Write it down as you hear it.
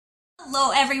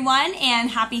Hello everyone and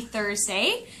happy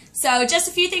Thursday. So just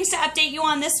a few things to update you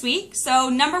on this week. So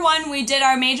number one, we did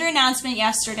our major announcement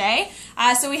yesterday.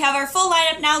 So we have our full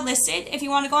lineup now listed. If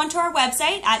you want to go onto our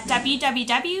website at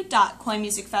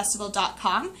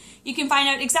www.koimusicfestival.com, you can find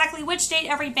out exactly which date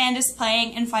every band is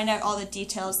playing and find out all the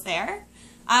details there.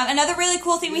 Another really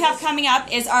cool thing we have coming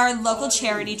up is our local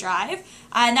charity drive,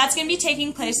 and that's going to be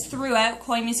taking place throughout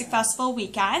Koi Music Festival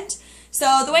weekend.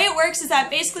 So the way it works is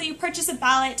that basically you purchase a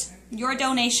ballot, your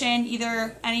donation,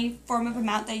 either any form of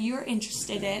amount that you're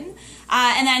interested in,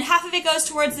 and then half of it goes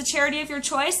towards the charity of your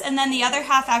choice, and then the other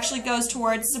half actually goes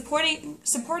towards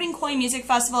supporting Koi Music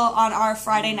Festival on our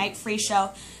Friday night free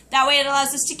show. That way it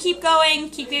allows us to keep going,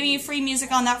 keep giving you free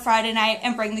music on that Friday night,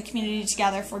 and bring the community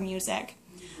together for music.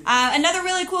 Another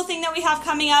really cool thing that we have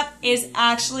coming up is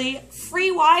actually free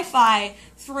Wi-Fi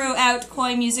throughout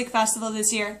Koi Music Festival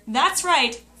this year. That's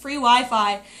right, free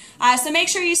Wi-Fi. So make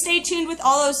sure you stay tuned with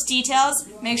all those details.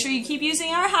 Make sure you keep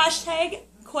using our hashtag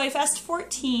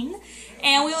KoiFest14,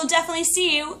 and we will definitely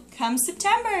see you come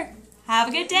September. Have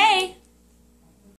a good day.